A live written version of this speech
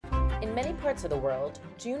In many parts of the world,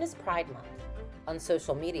 June is Pride Month. On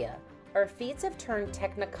social media, our feeds have turned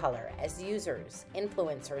technicolor as users,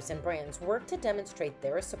 influencers, and brands work to demonstrate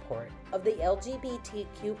their support of the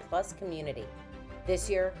LGBTQ+ community. This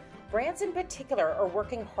year, brands in particular are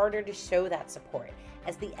working harder to show that support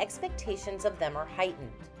as the expectations of them are heightened.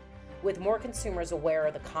 With more consumers aware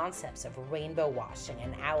of the concepts of rainbow washing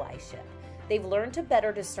and allyship, they've learned to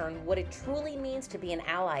better discern what it truly means to be an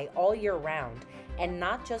ally all year round and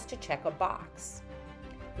not just to check a box.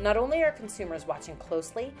 Not only are consumers watching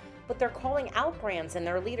closely, but they're calling out brands and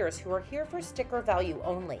their leaders who are here for sticker value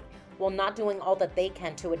only, while not doing all that they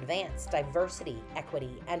can to advance diversity,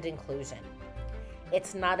 equity, and inclusion.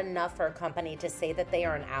 It's not enough for a company to say that they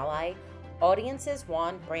are an ally. Audiences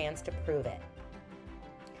want brands to prove it.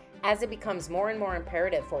 As it becomes more and more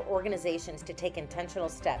imperative for organizations to take intentional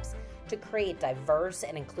steps to create diverse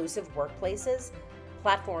and inclusive workplaces,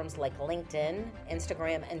 platforms like LinkedIn,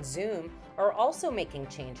 Instagram, and Zoom are also making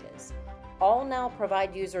changes. All now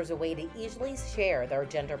provide users a way to easily share their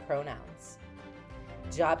gender pronouns.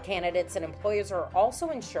 Job candidates and employers are also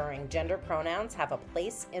ensuring gender pronouns have a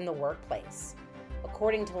place in the workplace.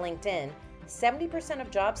 According to LinkedIn, 70% of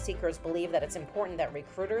job seekers believe that it's important that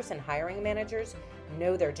recruiters and hiring managers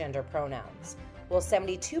know their gender pronouns, while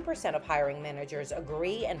 72% of hiring managers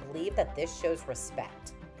agree and believe that this shows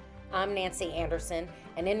respect. I'm Nancy Anderson,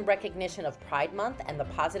 and in recognition of Pride Month and the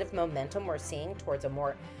positive momentum we're seeing towards a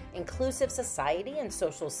more inclusive society and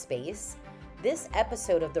social space, this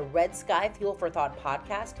episode of the Red Sky Fuel for Thought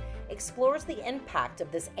podcast explores the impact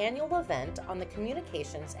of this annual event on the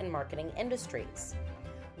communications and marketing industries.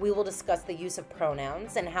 We will discuss the use of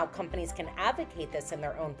pronouns and how companies can advocate this in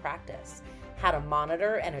their own practice, how to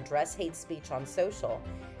monitor and address hate speech on social,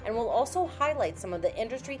 and we'll also highlight some of the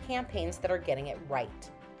industry campaigns that are getting it right.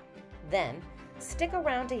 Then, stick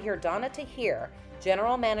around to hear Donna Tahir,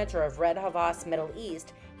 General Manager of Red Havas Middle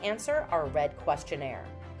East, answer our Red questionnaire.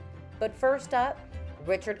 But first up,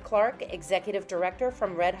 Richard Clark, Executive Director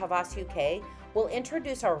from Red Havas UK, will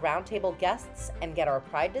introduce our roundtable guests and get our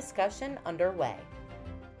Pride discussion underway.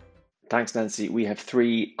 Thanks, Nancy. We have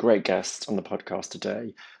three great guests on the podcast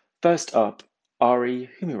today. First up, Ari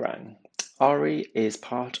Humirang. Ari is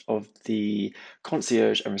part of the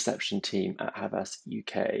concierge and reception team at Havas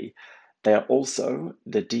UK. They are also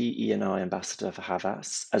the DE&I ambassador for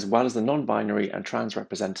Havas, as well as the non-binary and trans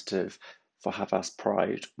representative for Havas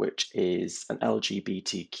Pride, which is an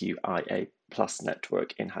LGBTQIA+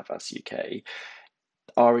 network in Havas UK.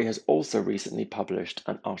 Ari has also recently published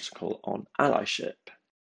an article on allyship.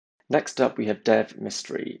 Next up, we have Dev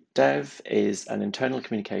Mistry. Dev is an internal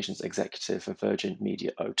communications executive for Virgin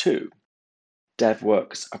Media O2. Dev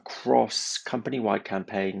works across company-wide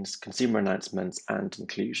campaigns, consumer announcements, and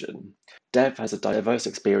inclusion. Dev has a diverse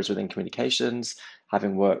experience within communications,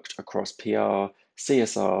 having worked across PR,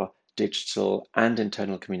 CSR, digital, and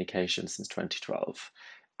internal communications since 2012.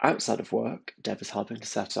 Outside of work, Dev is helping to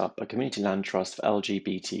set up a community land trust for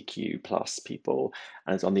LGBTQ+ people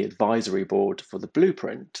and is on the advisory board for The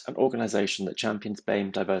Blueprint, an organisation that champions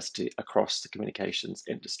BAME diversity across the communications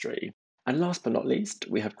industry. And last but not least,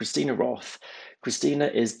 we have Christina Roth. Christina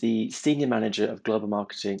is the Senior Manager of Global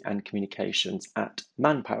Marketing and Communications at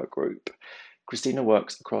Manpower Group. Christina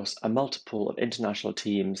works across a multiple of international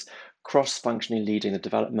teams, cross-functionally leading the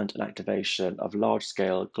development and activation of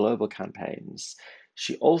large-scale global campaigns.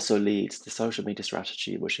 She also leads the social media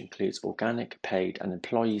strategy, which includes organic, paid, and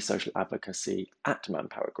employee social advocacy at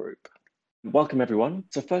Manpower Group. Welcome, everyone.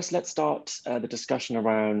 So first, let's start the discussion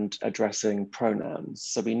around addressing pronouns.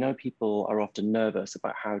 So we know people are often nervous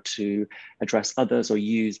about how to address others or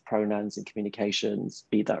use pronouns in communications,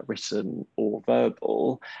 be that written or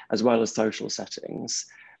verbal, as well as social settings.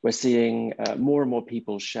 We're seeing more and more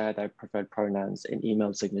people share their preferred pronouns in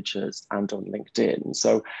email signatures and on LinkedIn.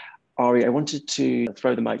 So Ari, I wanted to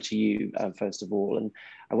throw the mic to you first of all, and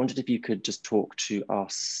I wondered if you could just talk to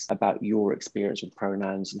us about your experience with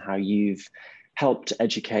pronouns and how you've helped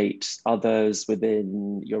educate others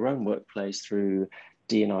within your own workplace through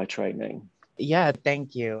D&I training. Yeah,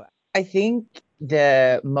 thank you. I think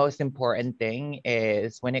the most important thing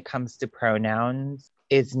is when it comes to pronouns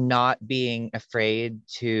is not being afraid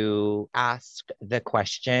to ask the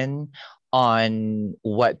question on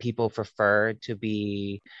what people prefer to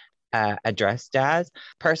be addressed as.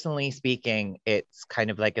 Personally speaking, it's kind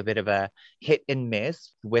of like a bit of a hit and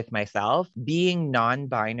miss with myself. Being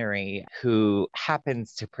non-binary who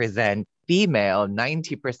happens to present female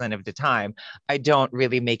 90% of the time, I don't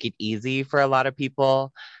really make it easy for a lot of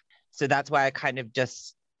people. So that's why I kind of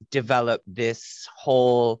just developed this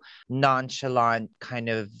whole nonchalant kind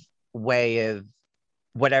of way of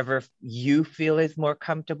whatever you feel is more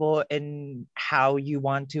comfortable in how you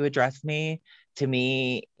want to address me, to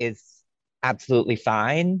me is absolutely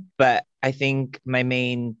fine. But I think my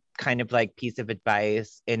main kind of like piece of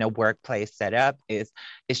advice in a workplace setup is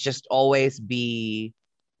just always be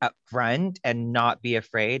upfront and not be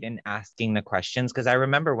afraid in asking the questions. Because I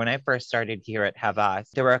remember when I first started here at Havas,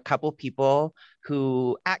 there were a couple people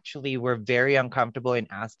who actually were very uncomfortable in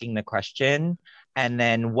asking the question. And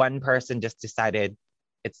then one person just decided,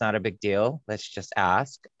 it's not a big deal. Let's just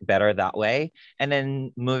ask, better that way. And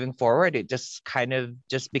then moving forward, it just kind of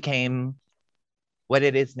just became what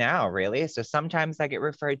it is now, really. So sometimes I get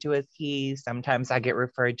referred to as he, sometimes I get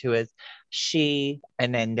referred to as she.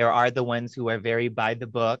 And then there are the ones who are very by the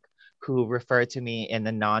book who refer to me in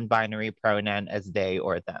the non-binary pronoun as they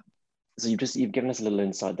or them. So you've given us a little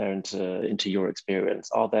insight there into your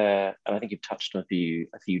experience. Are there, and I think you've touched on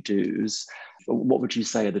a few do's. What would you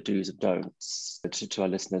say are the do's and don'ts to our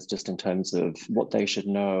listeners, just in terms of what they should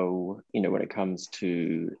know, when it comes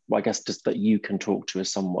to, well, I guess just that you can talk to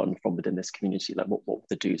as someone from within this community, like what would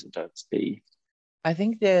the do's and don'ts be? I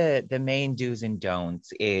think the main do's and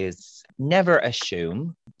don'ts is never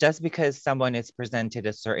assume. Just because someone is presented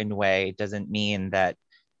a certain way doesn't mean that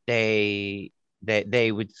they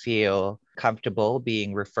they would feel comfortable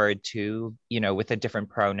being referred to, with a different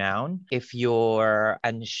pronoun. If you're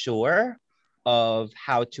unsure of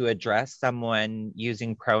how to address someone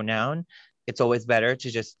using pronoun, it's always better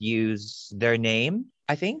to just use their name.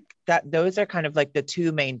 I think that those are kind of like the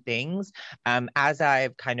two main things. As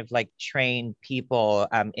I've kind of like trained people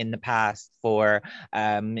in the past for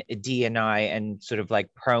D&I and sort of like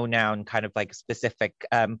pronoun kind of like specific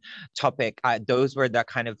topic, those were the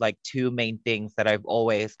kind of like two main things that I've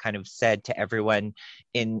always kind of said to everyone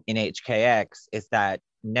in HKX is that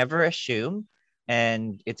never assume.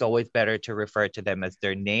 And it's always better to refer to them as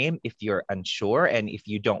their name if you're unsure and if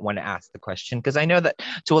you don't want to ask the question. Because I know that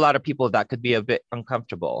to a lot of people, that could be a bit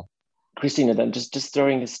uncomfortable. Christina, then just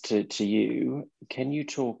throwing this to you, can you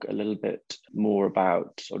talk a little bit more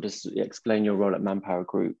about, or just explain your role at Manpower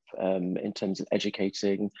Group in terms of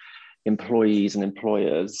educating employees and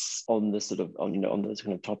employers on this on this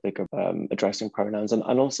kind of topic of addressing pronouns, and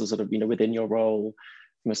also sort of within your role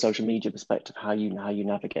from a social media perspective, how you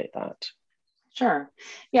navigate that? Sure.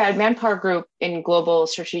 Yeah, at Manpower Group in global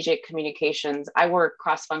strategic communications, I work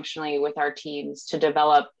cross-functionally with our teams to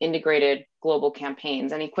develop integrated global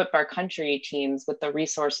campaigns and equip our country teams with the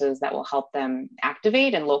resources that will help them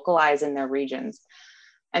activate and localize in their regions.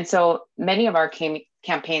 And so many of our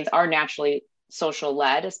campaigns are naturally social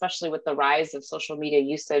led, especially with the rise of social media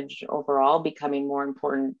usage overall becoming more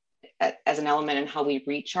important as an element in how we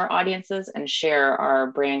reach our audiences and share our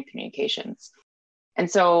brand communications. And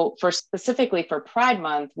so specifically for Pride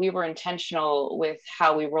Month, we were intentional with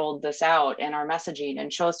how we rolled this out and our messaging, and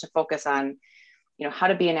chose to focus on, how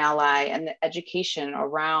to be an ally and the education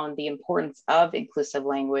around the importance of inclusive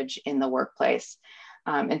language in the workplace.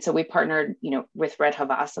 And so we partnered, with Red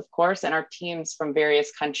Havas, of course, and our teams from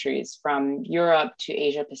various countries, from Europe to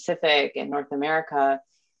Asia Pacific and North America.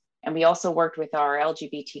 And we also worked with our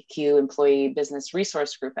LGBTQ employee business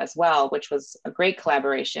resource group as well, which was a great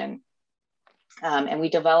collaboration. And we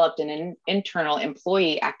developed an internal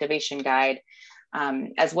employee activation guide,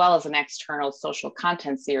 as well as an external social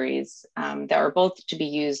content series that are both to be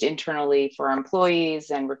used internally for our employees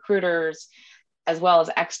and recruiters, as well as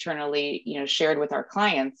externally, shared with our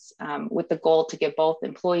clients, with the goal to give both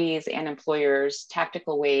employees and employers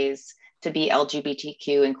tactical ways to be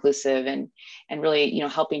LGBTQ inclusive and really,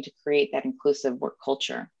 helping to create that inclusive work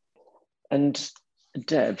culture. And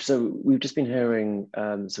Deb, so we've just been hearing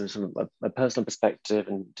sort of a personal perspective,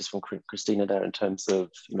 and just from Christina there in terms of,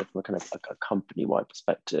 from a kind of a company-wide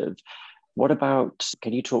perspective. What about,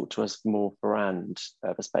 can you talk to us more brand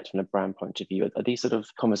perspective and a brand point of view? Are these sort of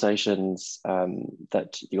conversations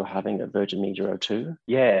that you're having at Virgin Media O2?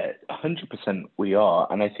 Yeah, 100% we are.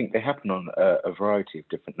 And I think they happen on a variety of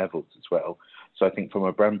different levels as well. So I think from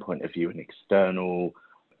a brand point of view and external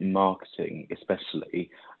marketing especially,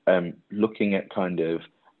 looking at kind of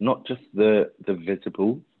not just the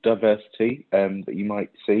visible diversity that you might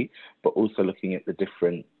see, but also looking at the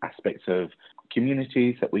different aspects of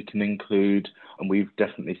communities that we can include. And we've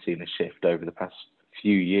definitely seen a shift over the past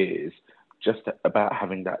few years just about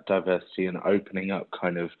having that diversity and opening up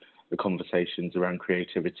kind of the conversations around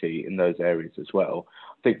creativity in those areas as well.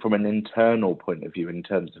 I think from an internal point of view, in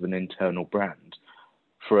terms of an internal brand,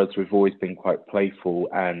 for us, we've always been quite playful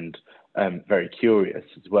and very curious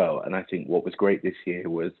as well. And I think what was great this year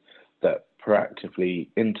was that proactively,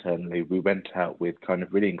 internally, we went out with kind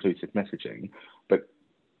of really inclusive messaging, but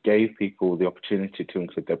gave people the opportunity to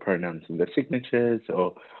include their pronouns in their signatures,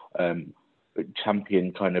 or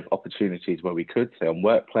champion kind of opportunities where we could, say on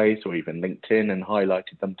Workplace or even LinkedIn, and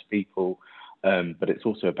highlighted them to people. But it's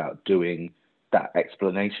also about doing that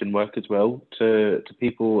explanation work as well to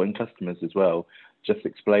people and customers as well, just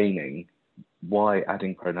explaining why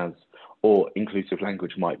adding pronouns or inclusive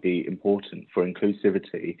language might be important for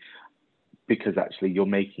inclusivity, because actually you're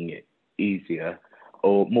making it easier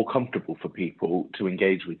or more comfortable for people to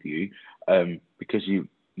engage with you, because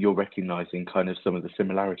you're recognizing kind of some of the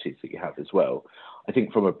similarities that you have as well. I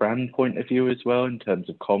think from a brand point of view as well, in terms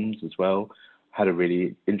of comms as well, had a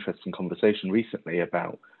really interesting conversation recently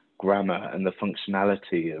about grammar and the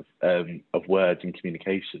functionality of words and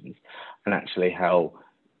communications, and actually how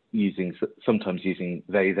sometimes using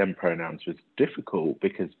they them pronouns was difficult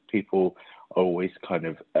because people are always kind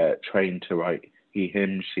of trained to write he,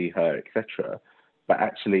 him, she, her, etc. But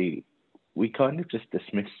actually we kind of just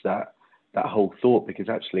dismiss that whole thought, because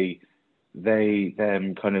actually they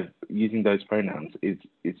them kind of using those pronouns is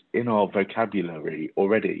in our vocabulary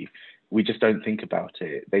already. We just don't think about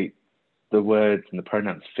it. The words and the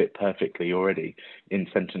pronouns fit perfectly already in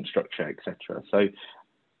sentence structure, etc. So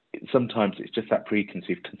sometimes it's just that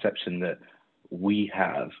preconceived conception that we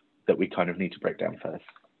have that we kind of need to break down first.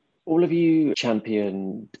 All of you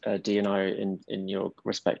champion D&I in your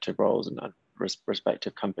respective roles and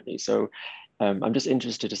respective companies. So I'm just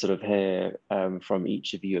interested to sort of hear from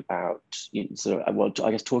each of you about,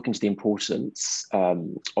 I guess talking to the importance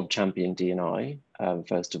of championing D&I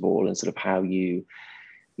first of all, and sort of how you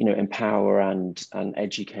empower and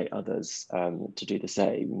educate others to do the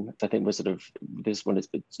same. I think this one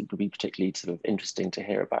would be particularly sort of interesting to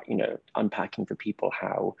hear about, unpacking for people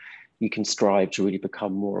how you can strive to really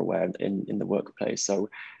become more aware in the workplace. So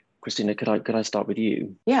Christina, could I start with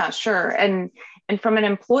you? Yeah, sure. And from an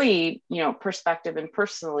employee, perspective, and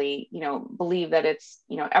personally, believe that it's,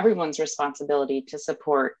 everyone's responsibility to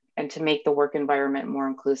support and to make the work environment more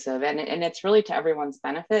inclusive. And it's really to everyone's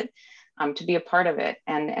benefit to be a part of it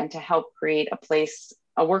and to help create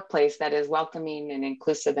a workplace that is welcoming and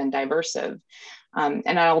inclusive and diverse.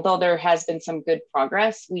 And although there has been some good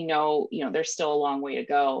progress, we know, there's still a long way to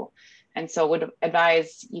go. And so would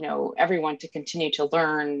advise, everyone to continue to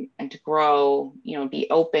learn and to grow, be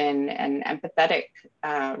open and empathetic,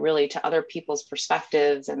 really to other people's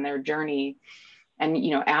perspectives and their journey. And,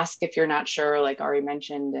 ask if you're not sure, like Ari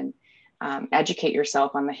mentioned, and educate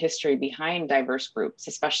yourself on the history behind diverse groups,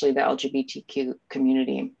 especially the LGBTQ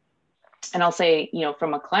community. And I'll say,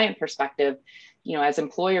 from a client perspective, as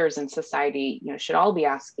employers in society, should all be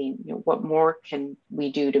asking, what more can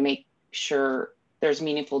we do to make sure there's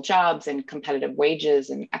meaningful jobs and competitive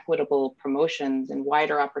wages and equitable promotions and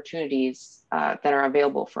wider opportunities that are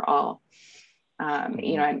available for all.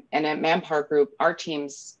 And at Manpower Group, our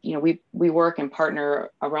teams, we work and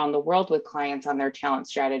partner around the world with clients on their talent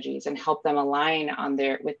strategies and help them align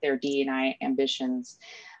with their D&I ambitions,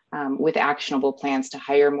 with actionable plans to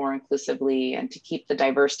hire more inclusively and to keep the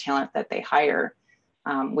diverse talent that they hire,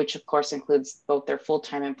 which of course includes both their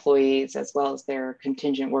full-time employees as well as their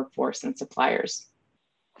contingent workforce and suppliers.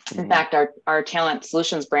 In fact, our talent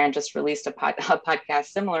solutions brand just released a podcast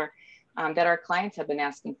similar that our clients have been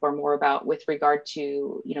asking for more about with regard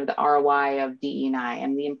to, the ROI of DE&I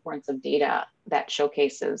and the importance of data that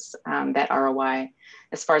showcases that ROI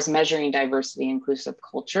as far as measuring diversity and inclusive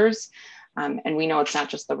cultures. And we know it's not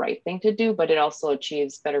just the right thing to do, but it also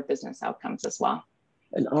achieves better business outcomes as well.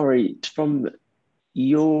 And Ari, from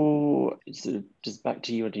your sort of just back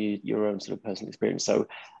to you and your own sort of personal experience. So,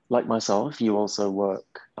 like myself, you also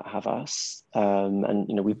work at Havas, and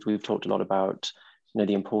we've talked a lot about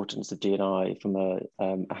the importance of D&I from a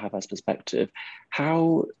Havas perspective.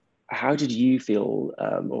 How did you feel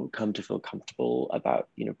or come to feel comfortable about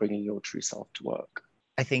bringing your true self to work?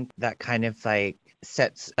 I think that kind of like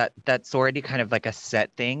sets that's already kind of like a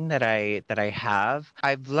set thing that I have.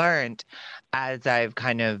 I've learned as I've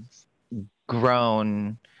kind of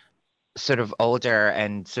grown sort of older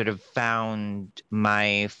and sort of found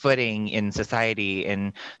my footing in society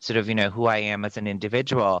and sort of, who I am as an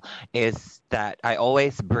individual, is that I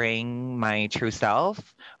always bring my true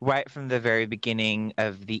self right from the very beginning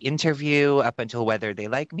of the interview up until whether they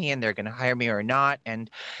like me and they're going to hire me or not.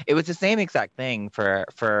 And it was the same exact thing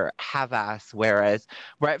for Havas, whereas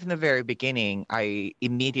right from the very beginning, I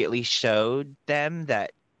immediately showed them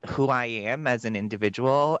that who I am as an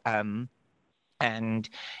individual. And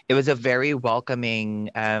it was a very welcoming,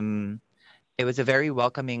 kind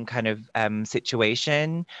of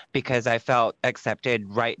situation, because I felt accepted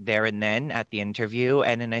right there and then at the interview.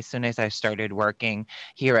 And then as soon as I started working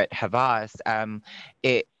here at Havas,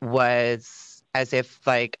 it was as if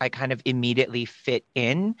like I kind of immediately fit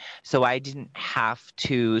in. So I didn't have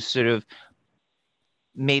to sort of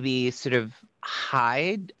maybe sort of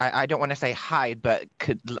hide. I don't want to say hide, but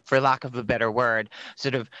could, for lack of a better word,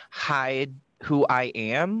 sort of hide who I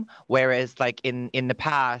am. Whereas like in the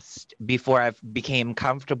past, before I became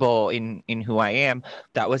comfortable in who I am,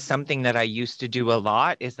 that was something that I used to do a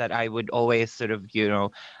lot, is that I would always sort of, you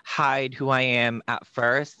know, hide who I am at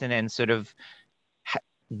first and then sort of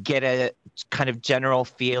get a kind of general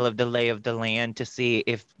feel of the lay of the land to see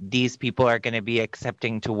if these people are going to be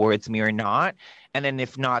accepting towards me or not. And then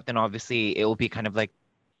if not, then obviously it will be kind of like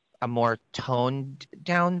a more toned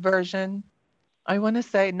down version. I want to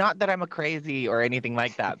say, not that I'm a crazy or anything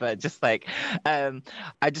like that, but just like um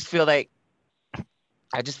I just feel like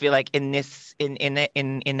in this in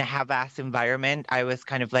the Havas environment, I was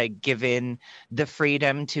kind of like given the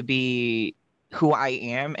freedom to be who I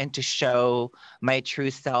am and to show my true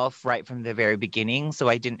self right from the very beginning. So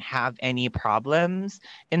I didn't have any problems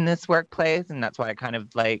in this workplace, and that's why I kind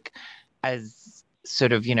of like, as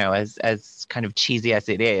sort of, you know, as kind of cheesy as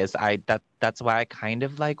it is, that's why I kind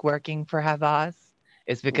of like working for Havas.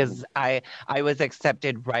 Is because I was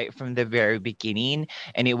accepted right from the very beginning,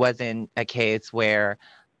 and it wasn't a case where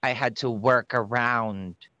I had to work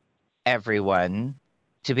around everyone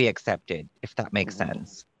to be accepted, if that makes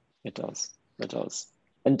sense. It does. It does.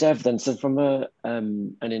 And Dev, then, so from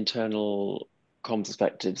an internal comms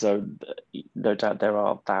perspective, so no doubt there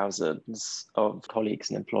are thousands of colleagues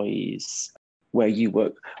and employees where you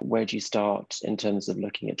work. Where do you start in terms of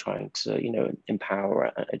looking at trying to, you know,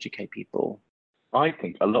 empower and educate people? I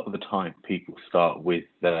think a lot of the time people start with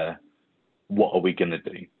what are we going to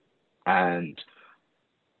do? And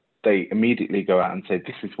they immediately go out and say,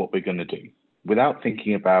 this is what we're going to do, without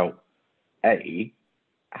thinking about A,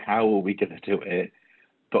 how are we going to do it?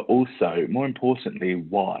 But also, more importantly,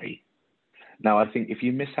 why? Now, I think if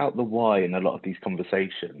you miss out the why in a lot of these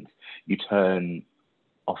conversations, you turn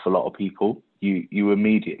off a lot of people. You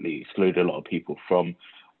immediately exclude a lot of people from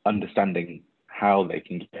understanding how they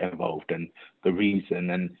can get involved and the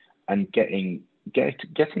reason and getting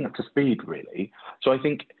up to speed, really. So I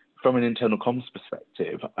think from an internal comms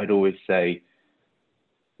perspective, I'd always say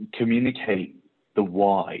communicate the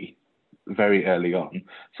why very early on,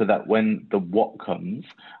 so that when the what comes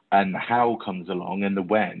and how comes along and the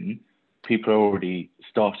when, people are already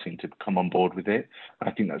starting to come on board with it.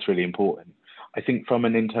 I think that's really important. I think from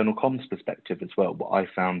an internal comms perspective as well, what I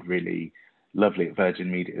found really lovely at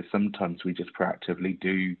Virgin Media is sometimes we just proactively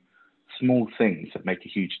do small things that make a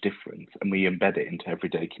huge difference and we embed it into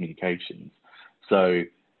everyday communications. So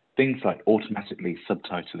things like automatically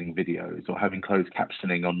subtitling videos or having closed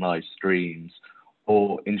captioning on live streams,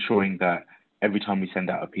 or ensuring that every time we send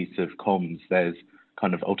out a piece of comms, there's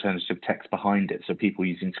kind of alternative text behind it so people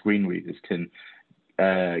using screen readers can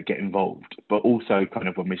get involved. But also kind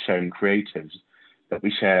of when we're sharing creatives, that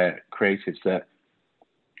we share creatives that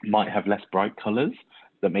might have less bright colors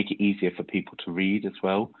that make it easier for people to read as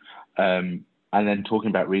well. And then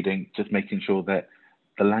talking about reading, just making sure that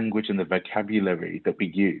the language and the vocabulary that we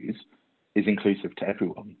use is inclusive to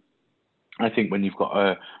everyone. I think when you've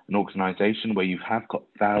got an organisation where you have got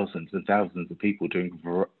thousands and thousands of people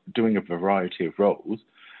doing a variety of roles,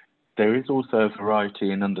 there is also a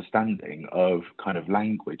variety in understanding of kind of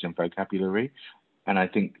language and vocabulary. And I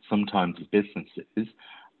think sometimes as businesses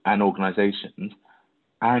and organisations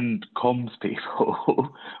and comms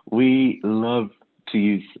people, we love to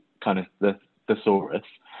use kind of the thesaurus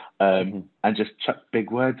and just chuck big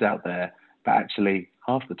words out there, but actually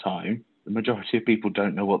half the time, the majority of people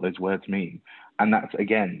don't know what those words mean. And that's,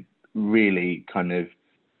 again, really kind of,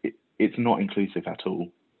 it's not inclusive at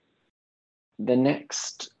all. The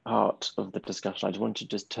next part of the discussion, I just want to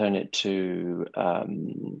just turn it to,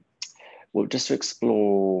 well, just to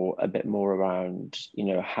explore a bit more around, you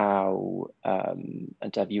know, how,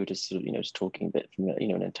 and Deb, you were just sort of, you know, just talking a bit from, you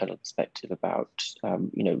know, an internal perspective about,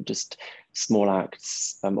 you know, just small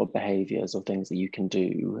acts or behaviours or things that you can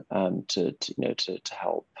do to you know, to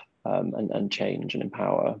help and change and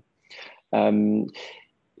empower.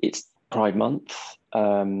 It's Pride Month,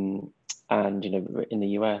 and, you know, in the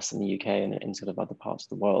US and the UK and in sort of other parts of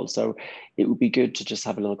the world. So it would be good to just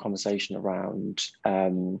have a little conversation around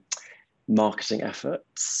marketing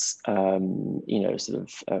efforts, you know, sort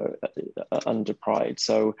of under Pride.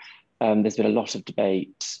 So there's been a lot of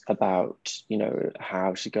debate about, you know,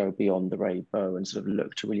 how to go beyond the rainbow and sort of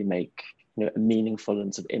look to really make a meaningful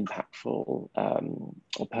and sort of impactful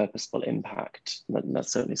or purposeful impact. And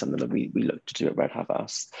that's certainly something that we look to do at Red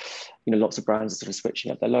Havas. Lots of brands are sort of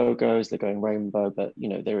switching up their logos, they're going rainbow, but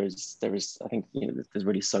there is I think there's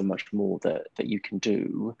really so much more that you can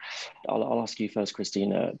do. I'll ask you first,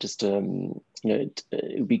 Christina. Just it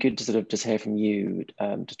would be good to sort of just hear from you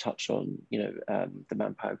to touch on the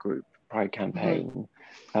Manpower Group Pride campaign.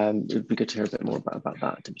 It would be good to hear a bit more about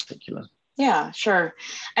that in particular. Yeah, sure.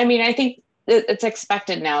 I mean, I think it's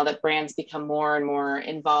expected now that brands become more and more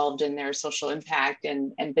involved in their social impact,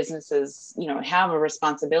 and businesses, have a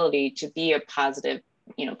responsibility to be a positive,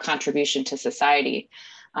 contribution to society.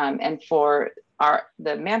 And for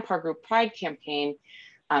the Manpower Group Pride campaign,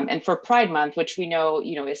 and for Pride Month, which we know,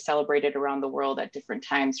 is celebrated around the world at different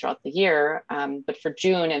times throughout the year. But for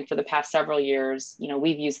June and for the past several years,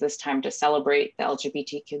 we've used this time to celebrate the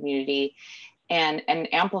LGBT community and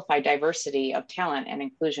amplify diversity of talent and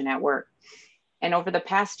inclusion at work. And over the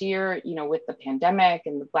past year, with the pandemic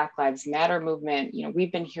and the Black Lives Matter movement,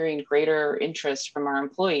 we've been hearing greater interest from our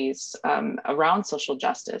employees around social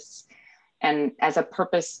justice. And as a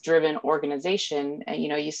purpose-driven organization,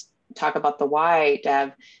 you talk about the why,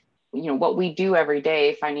 Dev, what we do every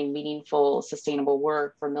day, finding meaningful, sustainable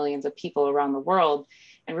work for millions of people around the world,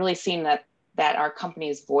 and really seeing that our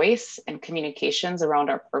company's voice and communications around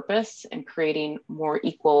our purpose and creating more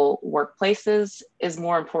equal workplaces is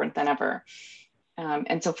more important than ever.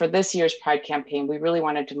 And so for this year's Pride campaign, we really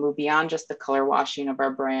wanted to move beyond just the color washing of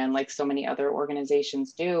our brand, like so many other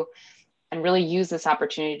organizations do, and really use this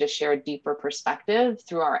opportunity to share a deeper perspective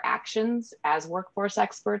through our actions as workforce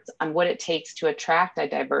experts on what it takes to attract a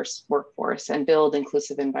diverse workforce and build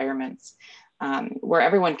inclusive environments. Where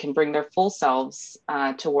everyone can bring their full selves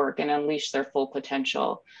to work and unleash their full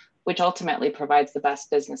potential, which ultimately provides the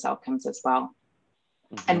best business outcomes as well.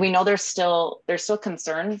 Mm-hmm. And we know there's still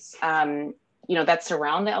concerns, that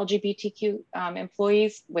surround the LGBTQ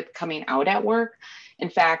employees with coming out at work.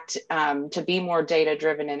 In fact, to be more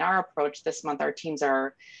data-driven in our approach, this month our teams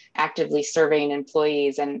are actively surveying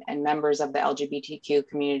employees and members of the LGBTQ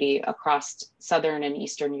community across Southern and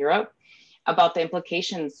Eastern Europe about the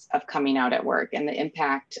implications of coming out at work and the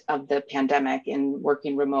impact of the pandemic in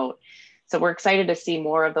working remote. So we're excited to see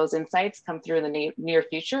more of those insights come through in the near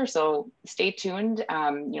future. So stay tuned,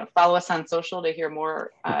 follow us on social to hear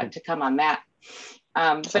more to come on that.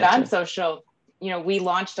 But on social, we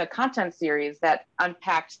launched a content series that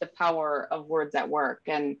unpacked the power of words at work.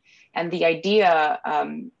 And the idea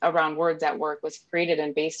around words at work was created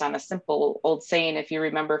and based on a simple old saying, if you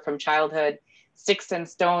remember from childhood: sticks and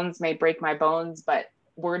stones may break my bones, but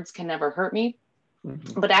words can never hurt me.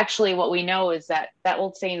 Mm-hmm. But actually what we know is that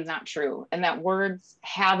old saying is not true, and that words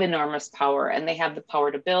have enormous power, and they have the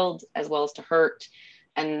power to build as well as to hurt.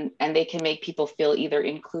 And they can make people feel either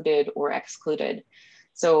included or excluded.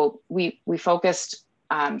 So we focused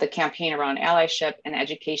the campaign around allyship and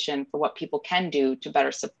education for what people can do to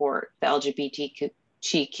better support the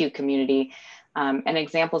LGBTQ community. And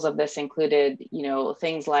examples of this included,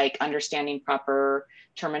 things like understanding proper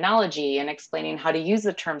terminology and explaining how to use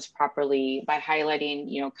the terms properly by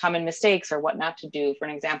highlighting, common mistakes or what not to do. For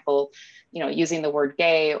an example, using the word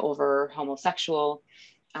gay over homosexual.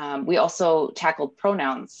 We also tackled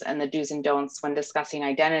pronouns and the do's and don'ts when discussing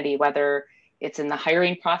identity, whether it's in the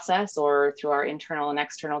hiring process or through our internal and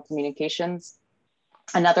external communications.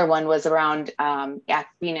 Another one was around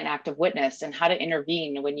being an active witness and how to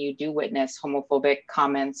intervene when you do witness homophobic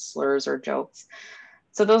comments, slurs, or jokes.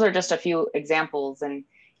 So those are just a few examples. And,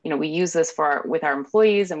 we use this with our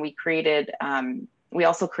employees, and we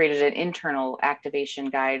also created an internal activation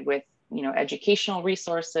guide with, educational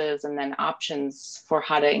resources and then options for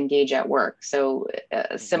how to engage at work. So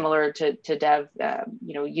similar to Dev,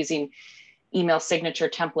 using email signature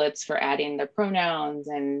templates for adding their pronouns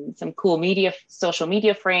and some cool social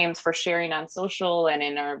media frames for sharing on social and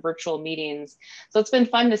in our virtual meetings. So it's been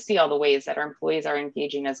fun to see all the ways that our employees are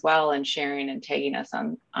engaging as well and sharing and tagging us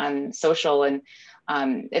on social. And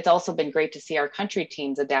it's also been great to see our country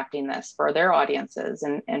teams adapting this for their audiences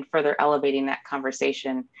and further elevating that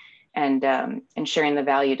conversation and sharing the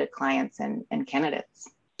value to clients and candidates.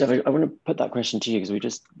 Dev, I want to put that question to you because we've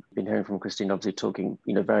just been hearing from Christine, obviously talking,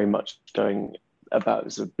 very much going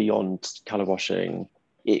about sort of beyond colour washing.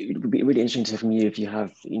 It would be really interesting to hear from you if you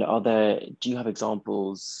have, do you have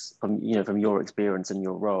examples from your experience and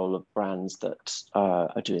your role of brands that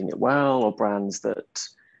are doing it well, or brands that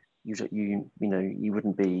you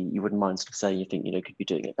wouldn't mind sort of saying you think could be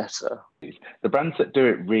doing it better? The brands that do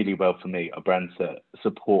it really well for me are brands that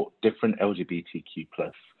support different LGBTQ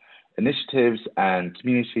plus initiatives and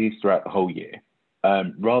communities throughout the whole year.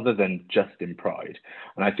 rather than just in Pride.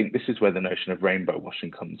 And I think this is where the notion of rainbow washing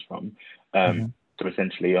comes from. So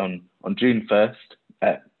essentially on June 1st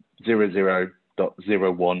at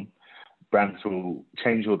 00.01, brands will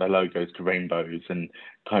change all their logos to rainbows and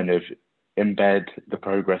kind of embed the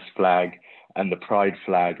progress flag and the pride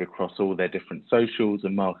flag across all their different socials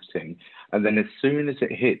and marketing. And then as soon as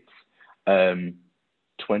it hits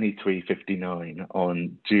 23:59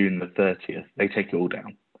 on June the 30th, they take it all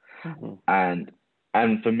down. And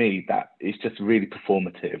for me, that is just really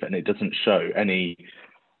performative, and it doesn't show any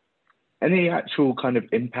actual kind of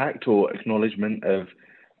impact or acknowledgement of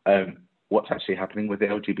what's actually happening with the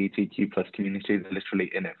LGBTQ plus community. They're literally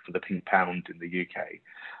in it for the pink pound in the UK.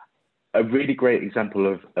 A really great example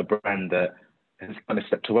of a brand that has kind of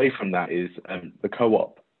stepped away from that is the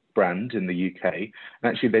Co-op brand in the UK. And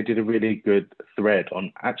actually, they did a really good thread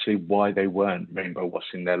on actually why they weren't rainbow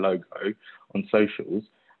washing their logo on socials,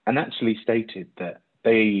 and actually stated that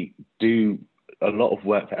they do a lot of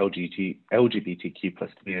work for LGBTQ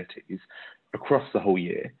plus communities across the whole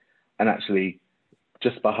year, and actually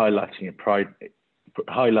just by highlighting it in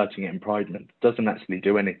Pride Month doesn't actually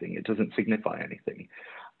do anything. It doesn't signify anything.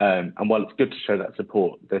 And while it's good to show that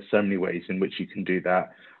support, there's so many ways in which you can do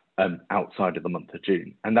that outside of the month of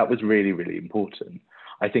June. And that was really, really important.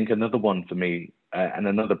 I think another one for me, and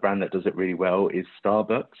another brand that does it really well, is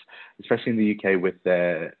Starbucks, especially in the UK with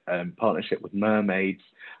their partnership with Mermaids,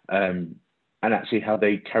 and actually how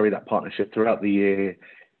they carry that partnership throughout the year.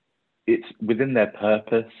 It's within their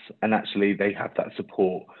purpose, and actually they have that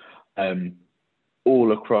support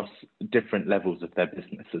all across different levels of their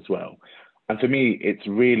business as well. And for me, it's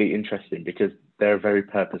really interesting because they're a very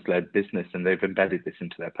purpose-led business and they've embedded this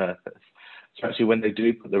into their purpose. So actually when they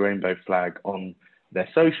do put the rainbow flag on their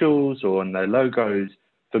socials or on their logos,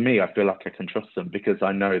 for me, I feel like I can trust them because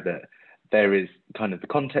I know that there is kind of the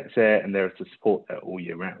context there and there is the support there all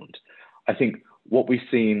year round. I think what we've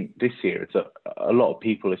seen this year is a lot of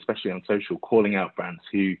people, especially on social, calling out brands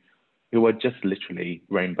who are just literally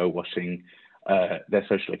rainbow washing their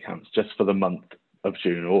social accounts just for the month of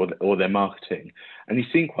June or their marketing. And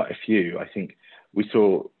you've seen quite a few. I think we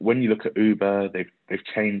saw, when you look at Uber, they've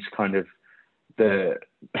changed kind of the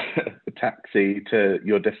taxi to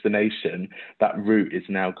your destination. That route is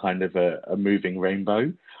now kind of a moving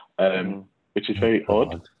rainbow, which is very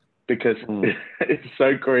odd because it's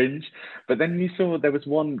so cringe. But then you saw there was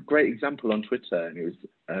one great example on Twitter, and it was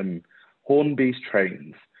Hornby's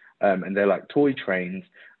trains, and they're like toy trains,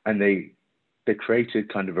 and they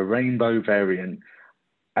created kind of a rainbow variant,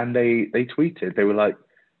 and they tweeted, they were like,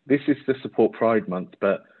 this is to support Pride Month,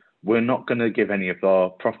 but we're not going to give any of our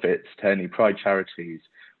profits to any Pride charities.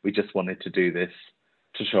 We just wanted to do this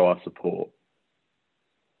to show our support.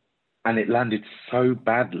 And it landed so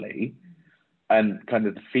badly, and kind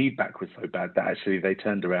of the feedback was so bad that actually they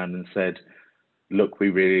turned around and said, look, we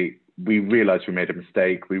realized we made a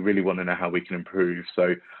mistake. We really want to know how we can improve.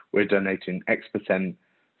 So we're donating X%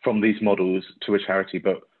 from these models to a charity,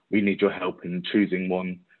 but we need your help in choosing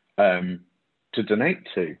one to donate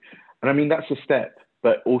to. And I mean, that's a step,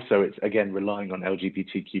 but also it's, again, relying on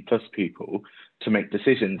LGBTQ plus people to make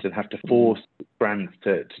decisions and have to force brands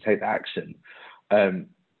to take that action.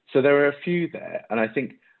 So there are a few there. And I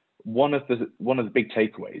think one of the big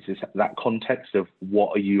takeaways is that context of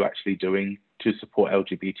what are you actually doing to support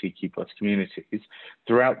LGBTQ plus communities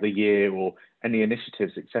throughout the year, or any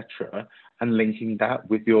initiatives, etc., and linking that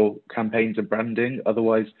with your campaigns and branding.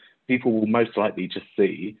 Otherwise, people will most likely just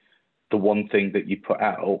see the one thing that you put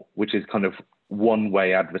out, which is kind of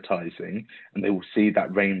one-way advertising, and they will see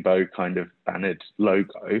that rainbow kind of bannered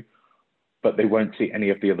logo, but they won't see any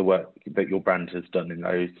of the other work that your brand has done in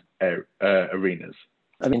those arenas.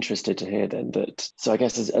 I'm interested to hear then that, so I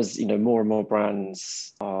guess as you know, more and more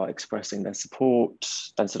brands are expressing their support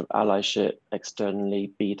and sort of allyship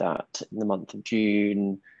externally, be that in the month of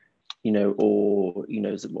June, you know, or, you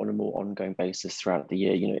know, on a more ongoing basis throughout the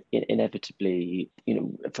year, you know, inevitably, you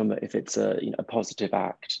know, if it's a positive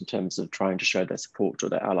act in terms of trying to show their support or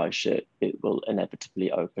their allyship, it will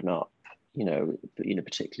inevitably open up, you know,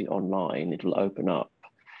 particularly online, it will open up,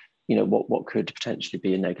 you know, what could potentially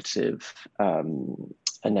be a negative,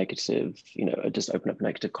 you know, just open up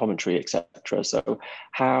negative commentary, etc. So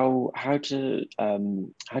how do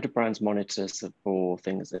brands monitor for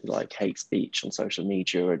things like hate speech on social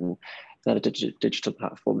media and other digital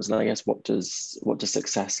platforms? And I guess what does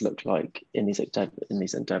success look like in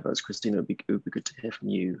these endeavors? Christina, it would be good to hear from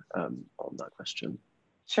you on that question.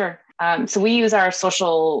 Sure. So we use our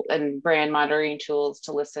social and brand monitoring tools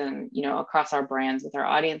to listen, you know, across our brands with our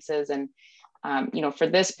audiences. And, you know, for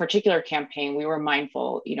this particular campaign, we were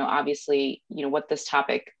mindful, you know, obviously, you know, what this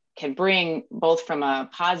topic can bring, both from a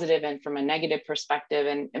positive and from a negative perspective.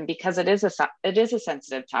 And because it is a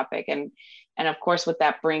sensitive topic, and of course with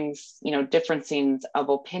that brings, differences of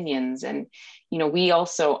opinions. And we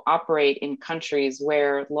also operate in countries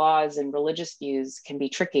where laws and religious views can be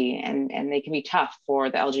tricky, and they can be tough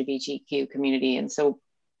for the LGBTQ community. And so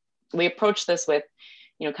we approach this with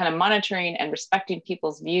kind of monitoring and respecting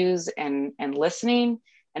people's views, and listening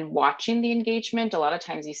and watching the engagement. A lot of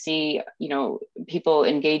times you see, people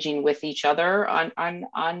engaging with each other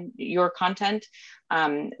on your content.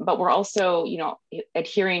 But we're also,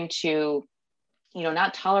 adhering to,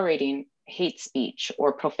 not tolerating hate speech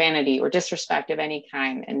or profanity or disrespect of any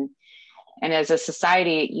kind. And as a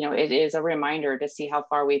society, it is a reminder to see how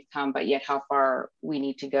far we've come, but yet how far we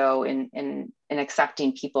need to go in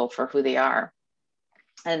accepting people for who they are.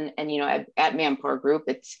 And at Manpower Group,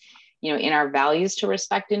 it's, in our values to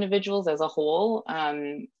respect individuals as a whole,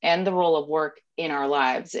 and the role of work in our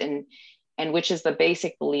lives, and which is the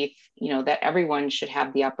basic belief, that everyone should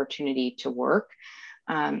have the opportunity to work.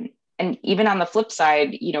 And even on the flip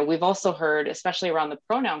side, we've also heard, especially around the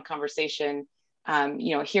pronoun conversation,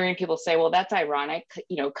 hearing people say, well, that's ironic,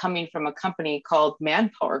 coming from a company called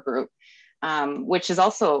Manpower Group, which is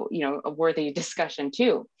also, a worthy discussion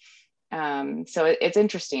too. So it's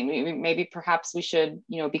interesting. Maybe perhaps we should,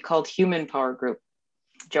 be called Human Power Group,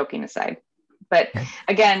 joking aside. But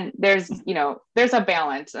again, there's a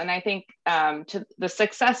balance. And I think to the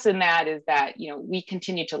success in that is that, we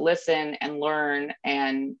continue to listen and learn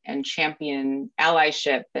and champion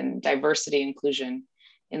allyship and diversity inclusion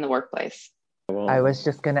in the workplace. I was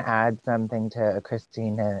just going to add something to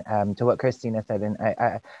Christina, to what Christina said.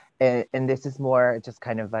 And this is more just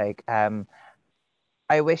kind of like,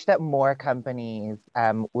 I wish that more companies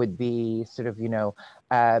would be sort of,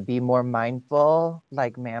 be more mindful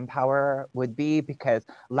like Manpower would be, because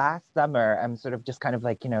last summer, I'm sort of just kind of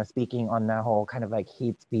like, speaking on the whole kind of like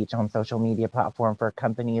hate speech on social media platform for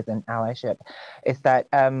companies and allyship, is that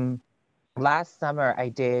last summer I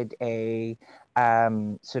did a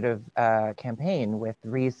sort of campaign with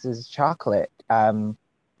Reese's Chocolate. And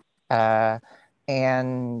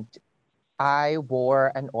I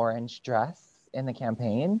wore an orange dress in the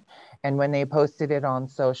campaign, and when they posted it on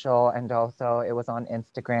social, and also it was on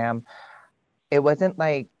Instagram, it wasn't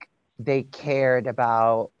like they cared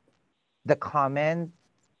about the comments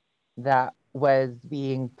that was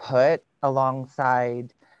being put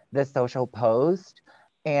alongside the social post.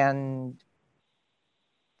 And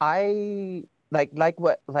I like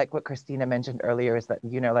what Christina mentioned earlier, is that,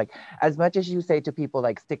 like, as much as you say to people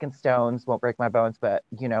like stick and stones won't break my bones, but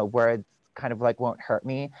words kind of like won't hurt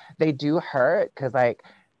me, they do hurt. Because like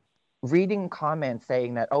reading comments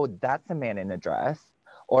saying that, oh, that's a man in a dress,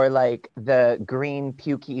 or like the green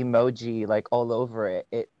pukey emoji like all over it,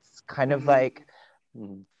 it's kind of like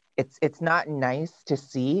it's not nice to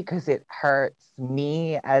see, because it hurts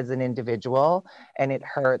me as an individual, and it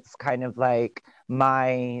hurts kind of like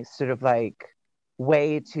my sort of like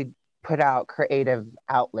way to put out creative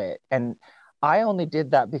outlet. And I only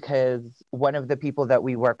did that because one of the people that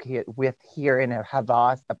we work with here in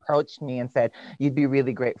Havas approached me and said, you'd be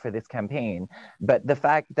really great for this campaign. But the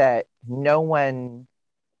fact that no one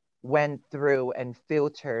went through and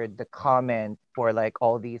filtered the comments for like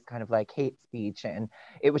all these kind of like hate speech, and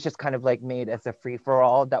it was just kind of like made as a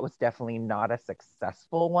free-for-all, that was definitely not a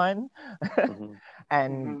successful one.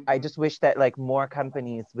 And I just wish that like more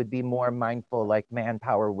companies would be more mindful, like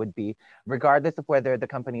Manpower would be, regardless of whether the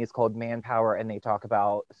company is called Manpower and they talk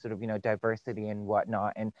about sort of, diversity and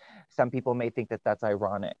whatnot. And some people may think that that's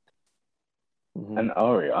ironic. And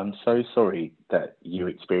Ari, I'm so sorry that you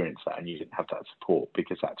experienced that and you didn't have that support,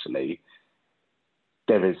 because actually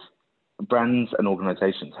there is, brands and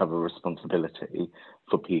organizations have a responsibility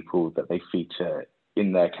for people that they feature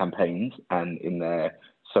in their campaigns and in their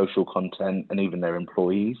social content, and even their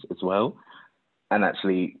employees as well. And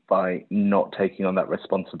actually, by not taking on that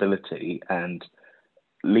responsibility and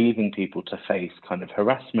leaving people to face kind of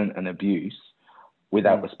harassment and abuse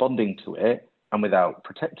without responding to it, and without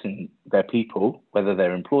protecting their people, whether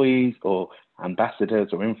they're employees or ambassadors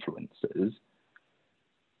or influencers,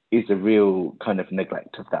 is a real kind of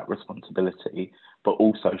neglect of that responsibility, but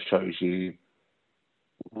also shows you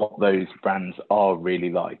what those brands are really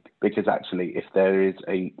like. Because actually, if there is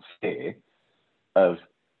a fear of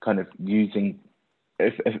kind of using,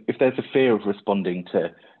 if there's a fear of responding to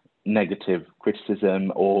negative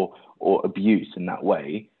criticism or abuse in that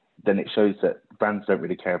way, then it shows that brands don't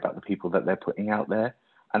really care about the people that they're putting out there,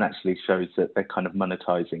 and actually shows that they're kind of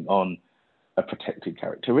monetizing on a protected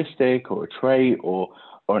characteristic or a trait or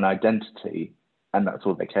an identity and that's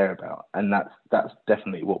all they care about. And that's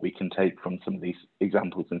definitely what we can take from some of these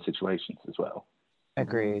examples and situations as well.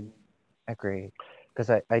 Agreed. Because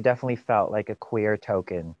I definitely felt like a queer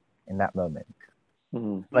token in that moment.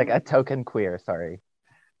 Like a token queer, sorry.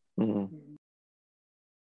 Because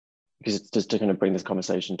just to kind of bring this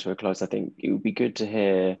conversation to a close, I think it would be good to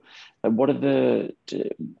hear what are the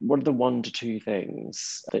 1 to 2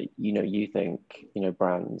 things that you think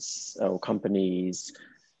brands or companies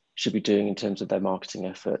should be doing in terms of their marketing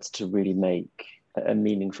efforts to really make a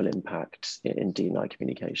meaningful impact in D&I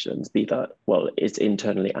communications, be that, well, it's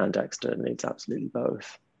internally and externally, it's absolutely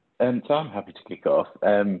both. So I'm happy to kick off.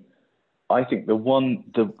 I think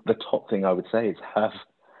the top thing I would say is have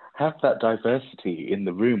that diversity in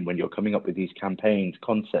the room when you're coming up with these campaigns,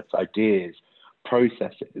 concepts, ideas,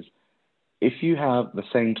 processes. If you have the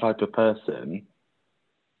same type of person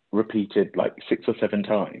repeated like 6 or 7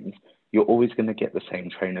 times, you're always going to get the same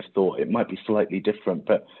train of thought. It might be slightly different,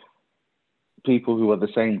 but people who are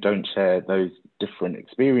the same don't share those different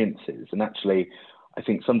experiences. And actually, I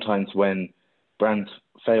think sometimes when brands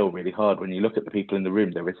fail really hard, when you look at the people in the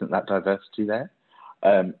room, there isn't that diversity there.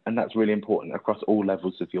 And that's really important across all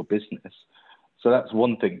levels of your business. So that's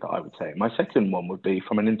one thing that I would say. My second one would be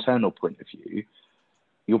from an internal point of view,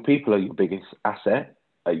 your people are your biggest asset.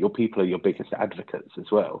 Your people are your biggest advocates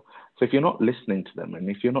as well. So if you're not listening to them and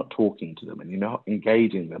if you're not talking to them and you're not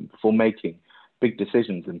engaging them before making big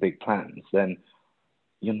decisions and big plans, then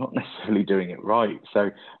you're not necessarily doing it right.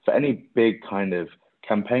 So for any big kind of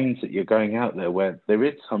campaigns that you're going out there where there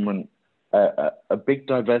is a big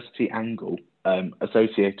diversity angle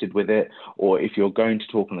associated with it, or if you're going to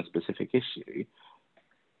talk on a specific issue,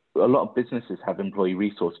 a lot of businesses have employee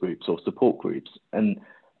resource groups or support groups and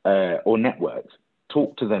or networks.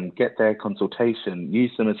 Talk to them, get their consultation,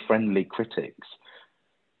 use them as friendly critics.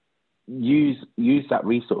 Use that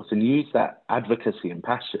resource and use that advocacy and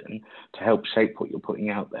passion to help shape what you're putting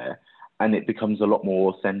out there, and it becomes a lot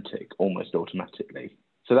more authentic almost automatically.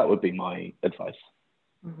 So that would be my advice.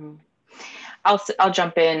 Mm-hmm. I'll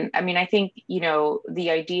jump in. I mean, I think, the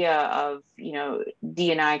idea of,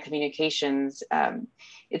 D&I communications,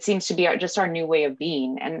 it seems to be just our new way of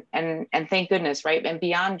being, and thank goodness, right? And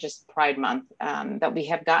beyond just Pride Month, that we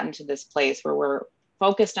have gotten to this place where we're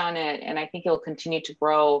focused on it, and I think it'll continue to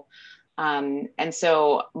grow. And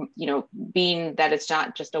so, being that it's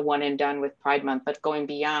not just a one and done with Pride Month, but going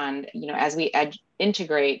beyond, as we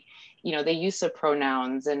integrate, the use of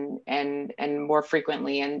pronouns and more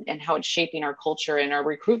frequently, and how it's shaping our culture and our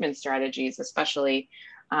recruitment strategies, especially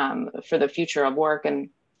for the future of work. And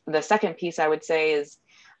the second piece I would say is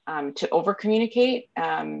to over communicate,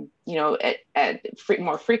 more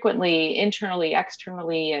frequently, internally,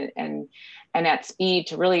 externally, and at speed,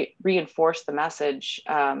 to really reinforce the message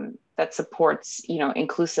that supports,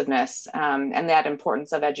 inclusiveness, and that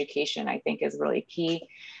importance of education, I think, is really key,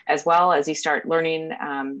 as well as you start learning,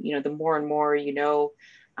 the more and more,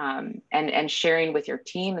 and sharing with your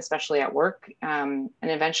team, especially at work, and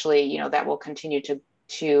eventually, that will continue to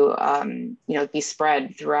be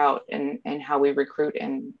spread throughout and how we recruit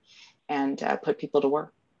and put people to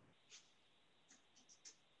work.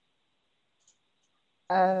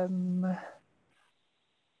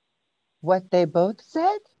 What they both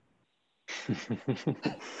said?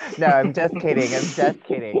 No, I'm just kidding.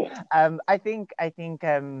 I think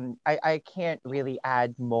I can't really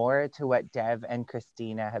add more to what Dev and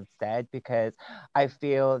Christina have said, because I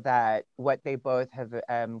feel that what they both have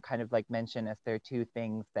kind of like mentioned as their 2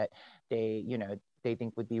 things that they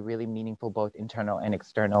think would be really meaningful, both internal and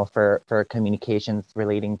external, for communications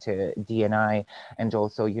relating to D&I, and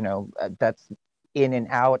also that's in and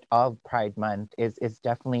out of Pride Month is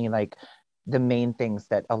definitely like the main things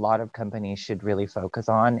that a lot of companies should really focus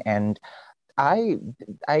on. And I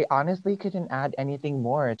honestly couldn't add anything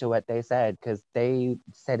more to what they said, because they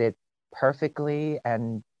said it perfectly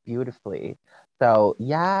and beautifully. So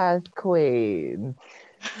yes, queen.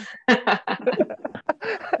 I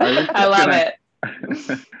love it.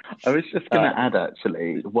 I was just going to add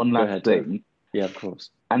actually one last thing. Yeah, of course.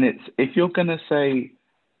 And it's, if you're going to say,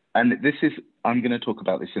 and I'm going to talk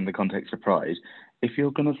about this in the context of Pride. If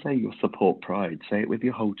you're going to say you support Pride, say it with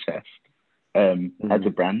your whole chest. As a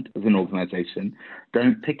brand, as an organization,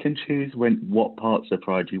 don't pick and choose what parts of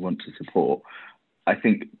Pride you want to support. I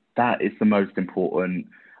think that is the most important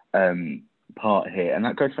part here, and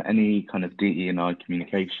that goes for any kind of DE&I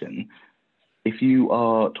communication. If you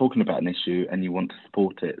are talking about an issue and you want to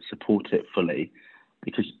support it fully,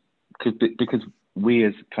 because we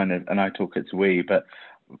as kind of, and I talk as we, but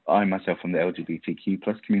I myself from the LGBTQ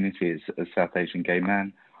plus community as a South Asian gay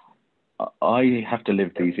man, I have to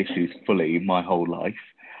live these issues fully my whole life.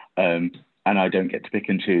 and I don't get to pick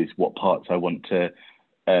and choose what parts I want to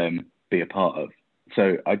be a part of.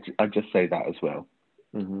 So I just say that as well.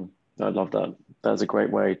 Mm-hmm. I love that. That's a great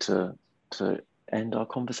way to end our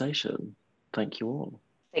conversation. Thank you all.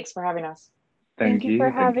 Thanks for having us. Thank you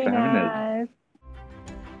for Thanks having for having us. us.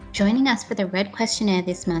 Joining us for the Red Questionnaire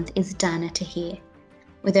this month is Dana Tahir.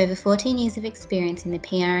 With over 14 years of experience in the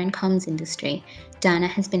PR and comms industry, Dana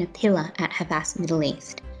has been a pillar at Havas Middle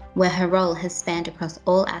East, where her role has spanned across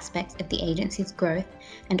all aspects of the agency's growth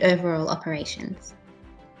and overall operations.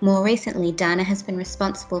 More recently, Dana has been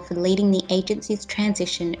responsible for leading the agency's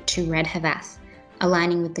transition to Red Havas,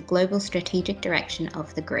 aligning with the global strategic direction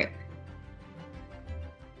of the group.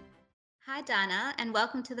 Hi, Dana, and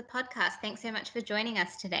welcome to the podcast. Thanks so much for joining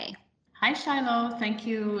us today. Hi, Shiloh. Thank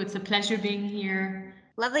you. It's a pleasure being here.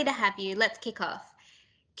 Lovely to have you. Let's kick off.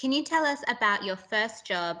 Can you tell us about your first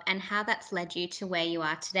job and how that's led you to where you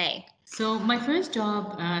are today? So my first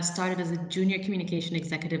job started as a junior communication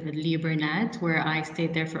executive at Leo Burnett, where I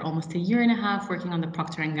stayed there for almost a year and a half working on the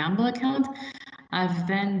Procter & Gamble account. I've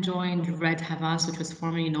then joined Red Havas, which was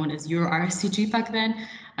formerly known as Euro RSCG back then.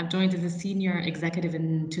 I've joined as a senior executive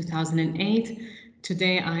in 2008.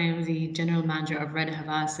 Today, I am the general manager of Red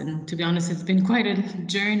Havas, and to be honest, it's been quite a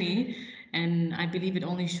journey. And I believe it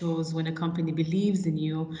only shows when a company believes in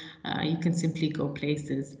you, you can simply go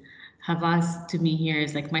places. Havas to me here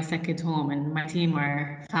is like my second home, and my team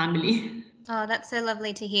are family. Oh, that's so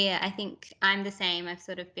lovely to hear. I think I'm the same. I've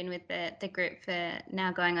sort of been with the group for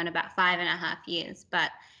now going on about 5.5 years,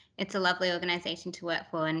 but it's a lovely organization to work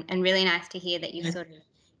for, and really nice to hear that you've sort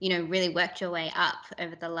of, really worked your way up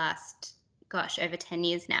over the last, over 10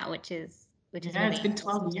 years now, which is really it's been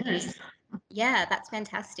 12 years. Yeah, that's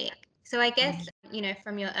fantastic. So I guess,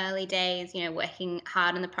 from your early days, working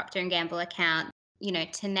hard on the Procter & Gamble account,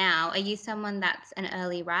 to now, are you someone that's an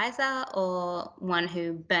early riser or one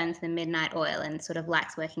who burns the midnight oil and sort of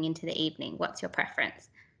likes working into the evening? What's your preference?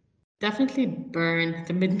 Definitely burn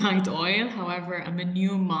the midnight oil. However, I'm a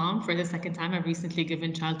new mom for the second time. I've recently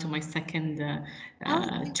given child to my second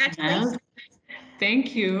child.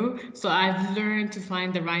 Thank you. So I've learned to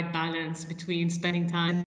find the right balance between spending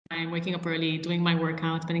time waking up early, doing my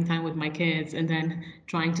workout, spending time with my kids, and then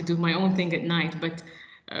trying to do my own thing at night. But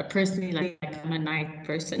personally, like I'm a night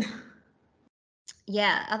person.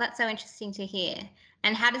 Yeah, oh, that's so interesting to hear.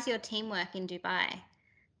 And how does your team work in Dubai?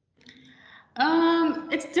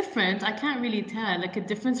 It's different. I can't really tell. Like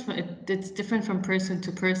it's different from person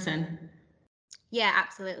to person. Yeah,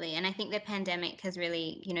 absolutely. And I think the pandemic has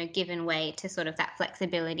really, given way to sort of that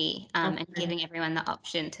flexibility and giving everyone the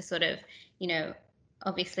option to sort of,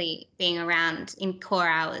 obviously being around in core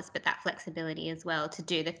hours, but that flexibility as well to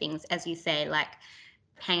do the things, as you say, like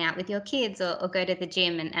hang out with your kids or go to the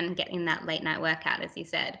gym and get in that late night workout, as you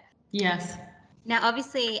said. Yes. Now,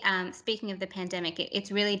 obviously, speaking of the pandemic,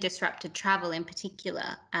 it's really disrupted travel in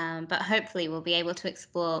particular, but hopefully we'll be able to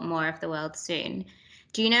explore more of the world soon.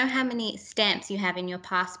 Do you know how many stamps you have in your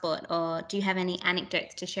passport, or do you have any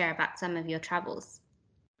anecdotes to share about some of your travels?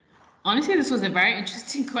 Honestly, this was a very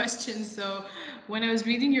interesting question. So when I was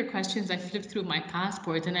reading your questions, I flipped through my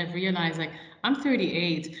passport and I realized like I'm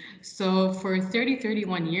 38. So for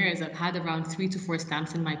 31 years, I've had around 3 to 4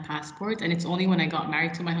 stamps in my passport. And it's only when I got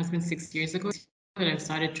married to my husband 6 years ago that I've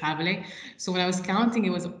started traveling. So when I was counting,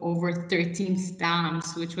 it was over 13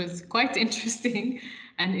 stamps, which was quite interesting.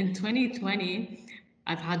 And in 2020,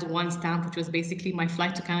 I've had 1 stamp, which was basically my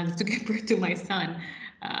flight to Canada to give birth to my son.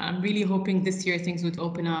 I'm really hoping this year things would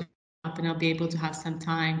open up and I'll be able to have some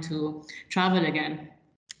time to travel again.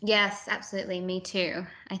 Yes, absolutely. Me too.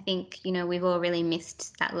 I think, we've all really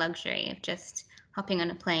missed that luxury of just hopping on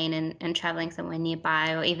a plane and traveling somewhere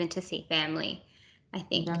nearby or even to see family. I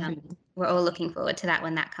think we're all looking forward to that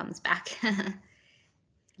when that comes back. Yes.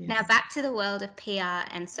 Now, back to the world of PR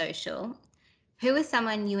and social. Who is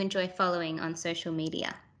someone you enjoy following on social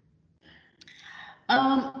media?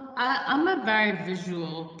 I'm a very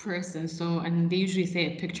visual person, and they usually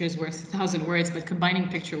say a picture is worth 1,000 words, but combining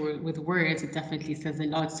picture with words, it definitely says a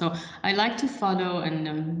lot. So I like to follow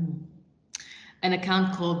an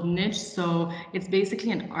account called Niche. So it's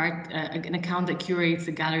basically an account that curates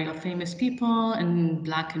a gallery of famous people in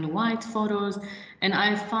black and white photos. And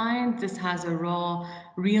I find this has a raw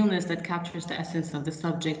realness that captures the essence of the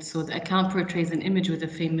subject. So the account portrays an image with a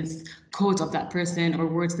famous quote of that person or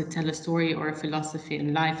words that tell a story or a philosophy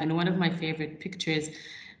in life. And one of my favorite pictures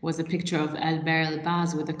was a picture of Albert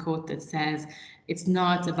Elbaz with a quote that says, "It's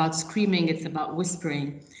not about screaming, it's about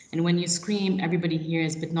whispering. And when you scream, everybody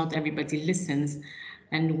hears, but not everybody listens.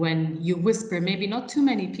 And when you whisper, maybe not too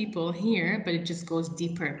many people hear, but it just goes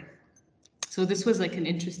deeper." So this was like an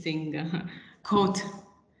interesting quote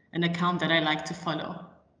an account that I like to follow.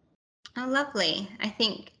 Oh, lovely. I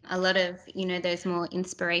think a lot of, those more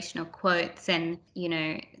inspirational quotes and,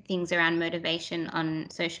 things around motivation on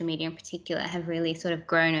social media in particular have really sort of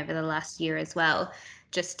grown over the last year as well,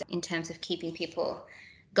 just in terms of keeping people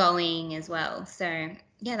going as well. So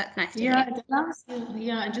yeah, that's nice to hear.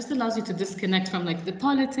 It just allows you to disconnect from like the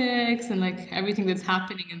politics and like everything that's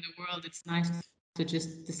happening in the world. It's nice to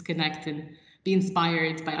just disconnect and be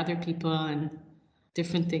inspired by other people and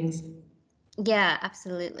different things. Yeah,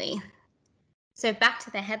 absolutely. So back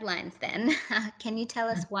to the headlines then. Can you tell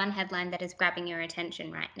us one headline that is grabbing your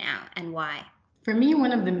attention right now and why? For me,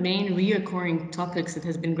 one of the main reoccurring topics that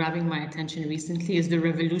has been grabbing my attention recently is the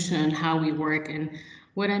revolution in how we work. And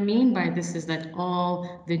what I mean by this is that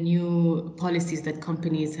all the new policies that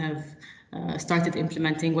companies have started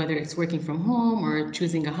implementing, whether it's working from home or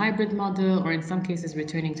choosing a hybrid model, or in some cases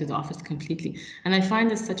returning to the office completely. And I find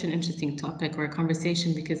this such an interesting topic or a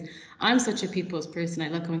conversation because I'm such a people's person. I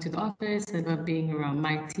love going to the office, I love being around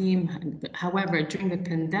my team. However, during the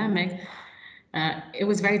pandemic, it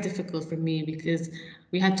was very difficult for me because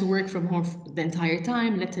we had to work from home the entire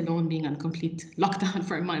time, let alone being on complete lockdown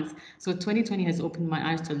for a month. So 2020 has opened my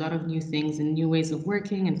eyes to a lot of new things and new ways of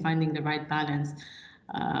working and finding the right balance.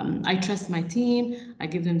 I trust my team. I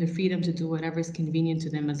give them the freedom to do whatever is convenient to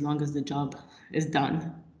them as long as the job is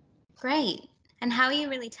done. Great. And how are you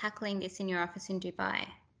really tackling this in your office in Dubai?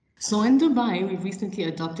 So in Dubai, we recently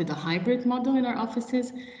adopted a hybrid model in our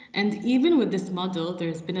offices. And even with this model,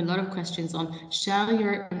 there's been a lot of questions on, shall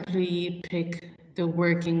your employee pick the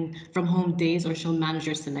working from home days or shall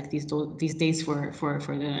managers select these days for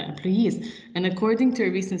the employees? And according to a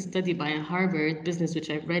recent study by Harvard Business, which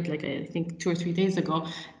I read like I think 2 or 3 days ago,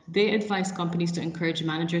 they advise companies to encourage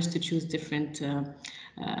managers to choose different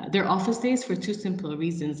their office days for two simple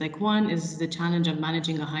reasons. Like one is the challenge of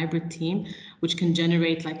managing a hybrid team, which can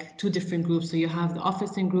generate like two different groups. So you have the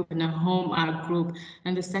office-in group and a home out group.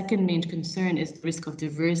 And the second main concern is the risk of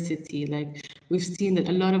diversity. Like we've seen that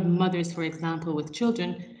a lot of mothers, for example, with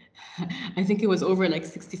children, I think it was over like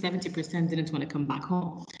 60-70% didn't want to come back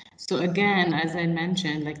home. So again, as I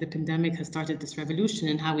mentioned, like the pandemic has started this revolution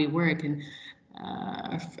in how we work, and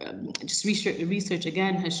just research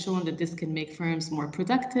again has shown that this can make firms more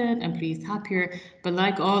productive, employees happier. But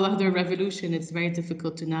like all other revolution, it's very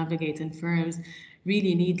difficult to navigate, and firms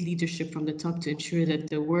really need leadership from the top to ensure that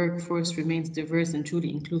the workforce remains diverse and truly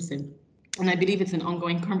inclusive. And I believe it's an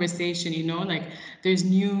ongoing conversation, like there's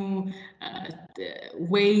new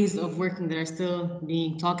ways of working that are still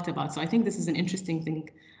being talked about. So I think this is an interesting thing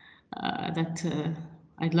that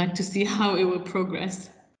I'd like to see how it will progress.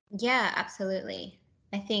 Yeah, absolutely.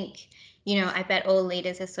 I think, I bet all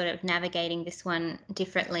leaders are sort of navigating this one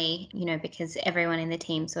differently, because everyone in the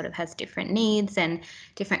team sort of has different needs and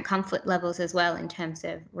different comfort levels as well in terms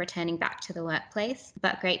of returning back to the workplace.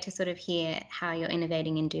 But great to sort of hear how you're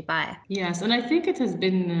innovating in Dubai. Yes, and I think it has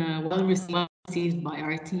been well received by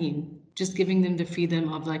our team. Just giving them the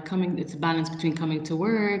freedom of like it's a balance between coming to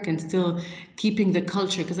work and still keeping the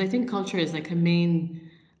culture, because I think culture is like a main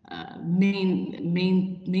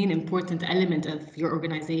important element of your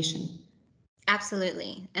organization.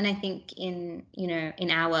 Absolutely. And I think in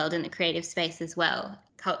our world, in the creative space as well,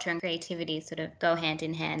 culture and creativity sort of go hand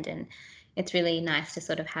in hand, and it's really nice to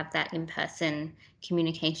sort of have that in-person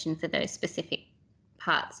communication for those specific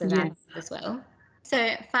parts of that as well.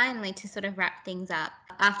 So finally, to sort of wrap things up,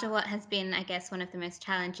 after what has been, I guess, one of the most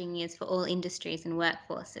challenging years for all industries and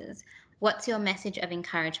workforces, what's your message of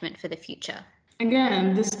encouragement for the future?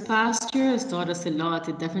 Again, this past year has taught us a lot.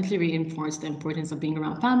 It definitely reinforced the importance of being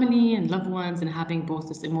around family and loved ones and having both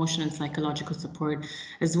this emotional and psychological support,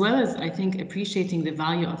 as well as, I think, appreciating the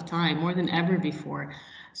value of time more than ever before.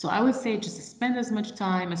 So I would say just to spend as much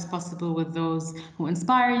time as possible with those who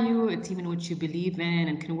inspire you, a team in which you believe in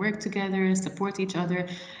and can work together, support each other,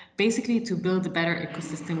 basically to build a better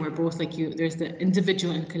ecosystem where both there's the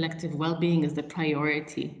individual and collective well-being is the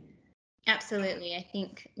priority. Absolutely. I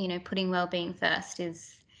think, putting well-being first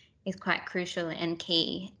is quite crucial and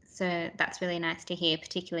key. So that's really nice to hear,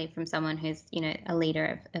 particularly from someone who's, a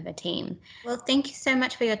leader of a team. Well, thank you so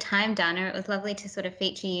much for your time, Dana. It was lovely to sort of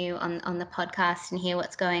feature you on the podcast and hear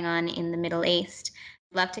what's going on in the Middle East.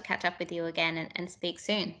 Love to catch up with you again and speak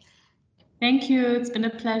soon. Thank you. It's been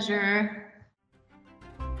a pleasure.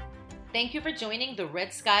 Thank you for joining the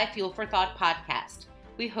Red Sky Fuel for Thought podcast.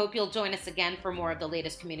 We hope you'll join us again for more of the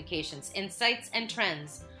latest communications, insights, and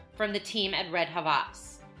trends from the team at Red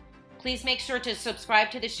Havas. Please make sure to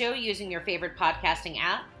subscribe to the show using your favorite podcasting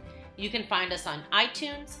app. You can find us on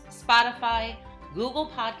iTunes, Spotify,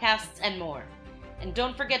 Google Podcasts, and more. And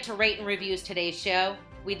don't forget to rate and review today's show.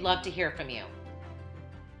 We'd love to hear from you.